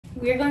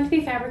We're going to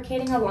be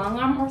fabricating a long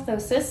arm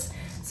orthosis.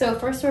 So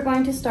first we're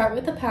going to start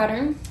with the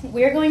pattern.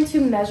 We're going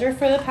to measure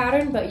for the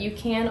pattern, but you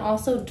can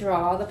also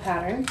draw the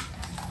pattern.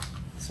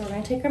 So we're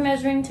going to take our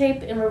measuring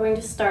tape and we're going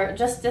to start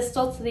just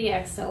distal to the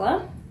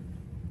axilla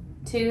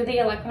to the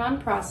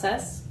olecranon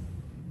process.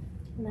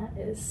 And that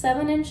is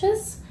 7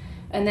 inches.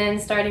 And then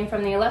starting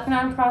from the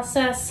olecranon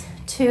process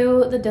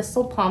to the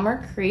distal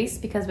palmar crease,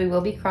 because we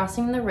will be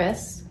crossing the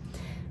wrist,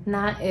 and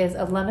that is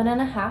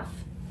 11.5.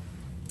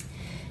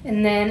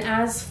 And then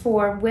as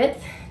for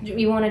width,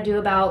 you want to do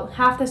about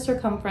half the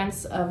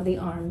circumference of the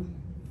arm.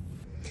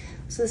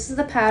 So this is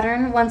the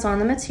pattern once on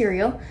the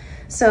material.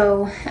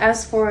 So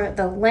as for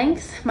the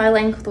length, my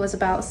length was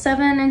about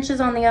 7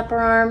 inches on the upper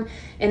arm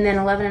and then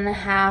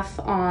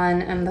 11.5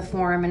 on the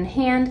forearm and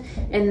hand.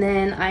 And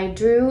then I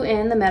drew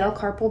in the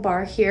metacarpal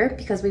bar here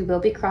because we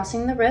will be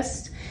crossing the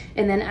wrist.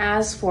 And then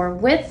as for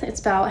width, it's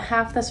about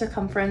half the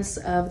circumference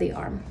of the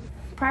arm.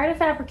 Prior to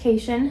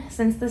fabrication,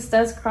 since this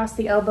does cross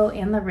the elbow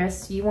and the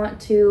wrist, you want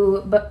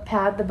to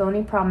pad the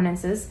bony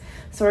prominences.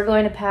 So we're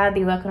going to pad the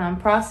olecranon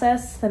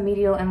process, the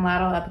medial and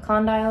lateral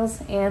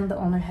epicondyles, and the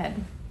ulnar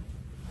head.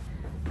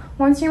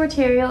 Once your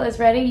material is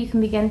ready, you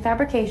can begin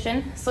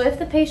fabrication. So if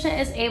the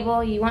patient is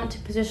able, you want to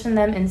position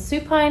them in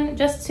supine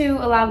just to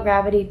allow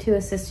gravity to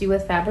assist you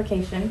with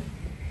fabrication.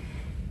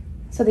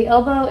 So the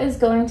elbow is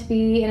going to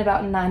be in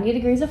about 90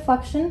 degrees of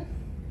flexion,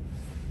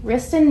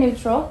 wrist in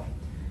neutral,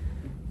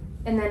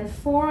 and then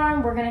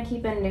forearm we're going to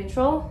keep in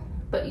neutral,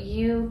 but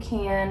you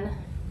can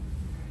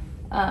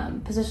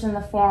position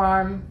the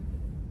forearm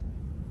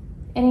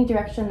any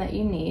direction that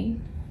you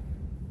need.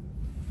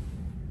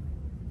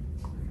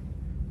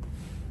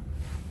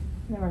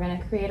 Then we're going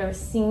to create our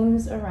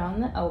seams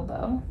around the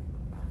elbow.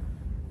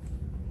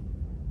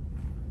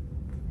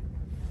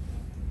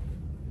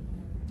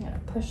 I'm going to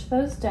push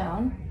those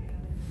down.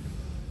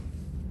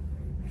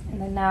 And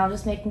then now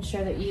just making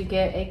sure that you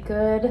get a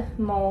good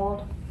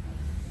mold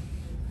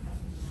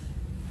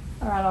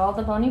around all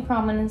the bony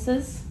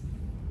prominences.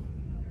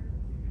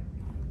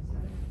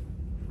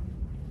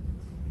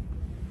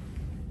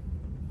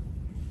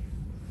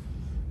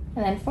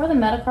 And then for the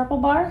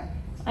metacarpal bar,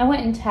 I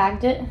went and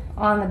tagged it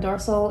on the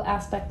dorsal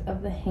aspect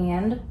of the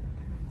hand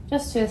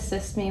just to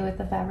assist me with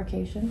the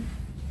fabrication.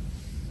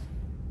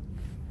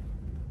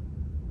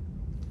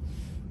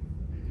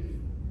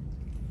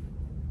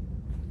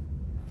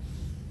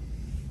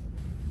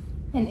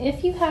 And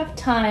if you have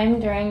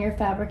time during your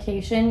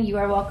fabrication, you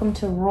are welcome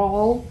to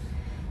roll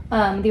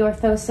the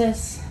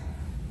orthosis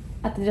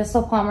at the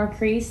distal palmar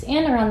crease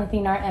and around the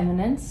thenar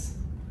eminence.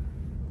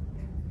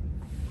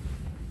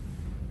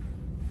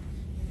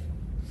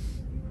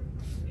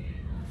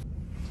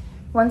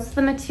 Once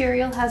the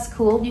material has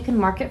cooled, you can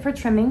mark it for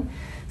trimming.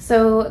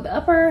 So the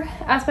upper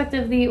aspect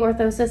of the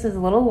orthosis is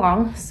a little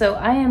long, so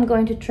I am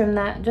going to trim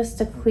that just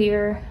to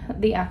clear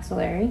the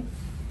axillary.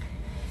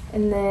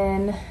 And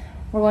then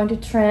we're going to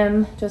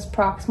trim just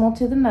proximal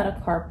to the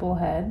metacarpal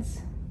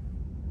heads.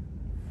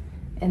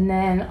 And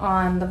then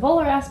on the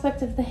volar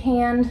aspect of the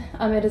hand,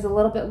 it is a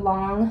little bit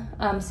long,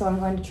 so I'm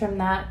going to trim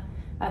that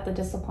at the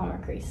distal palmar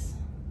crease.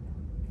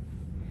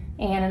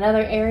 And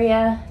another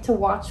area to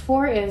watch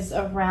for is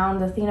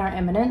around the thenar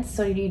eminence,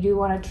 so you do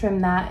want to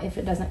trim that if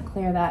it doesn't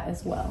clear that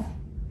as well.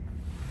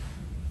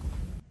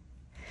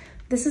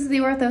 This is the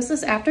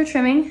orthosis after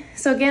trimming.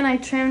 So again, I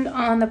trimmed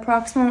on the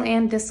proximal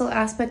and distal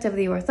aspect of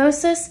the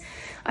orthosis.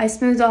 I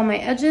smoothed all my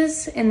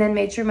edges and then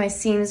made sure my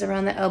seams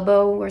around the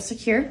elbow were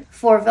secure.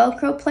 For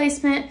Velcro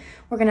placement,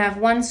 we're gonna have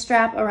one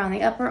strap around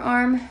the upper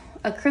arm,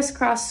 a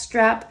crisscross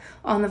strap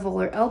on the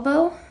volar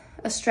elbow,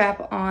 a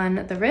strap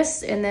on the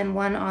wrist, and then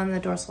one on the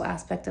dorsal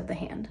aspect of the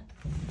hand.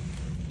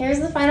 Here's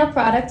the final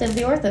product of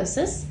the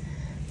orthosis.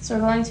 So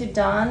we're going to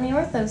don the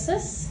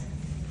orthosis,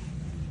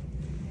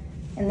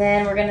 and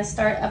then we're going to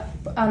start up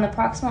on the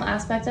proximal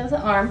aspect of the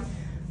arm.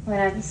 We're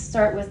going to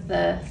start with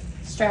the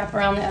strap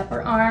around the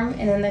upper arm,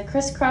 and then the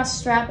crisscross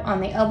strap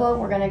on the elbow.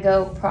 We're going to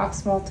go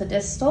proximal to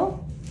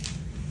distal,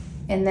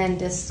 and then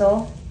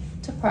distal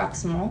to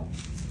proximal,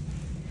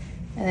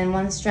 and then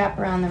one strap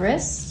around the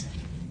wrist,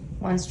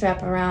 one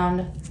strap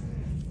around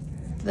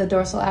the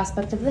dorsal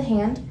aspect of the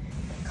hand.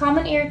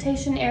 Common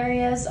irritation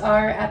areas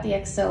are at the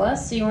axilla,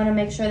 so you want to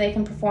make sure they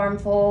can perform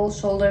full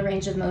shoulder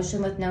range of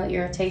motion with no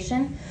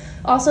irritation.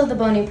 Also the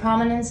bony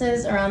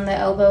prominences around the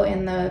elbow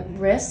and the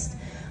wrist,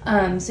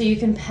 so you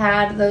can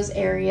pad those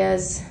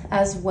areas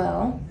as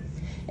well.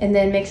 And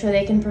then make sure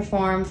they can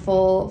perform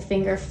full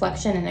finger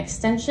flexion and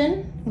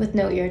extension with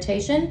no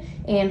irritation,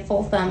 and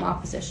full thumb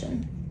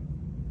opposition.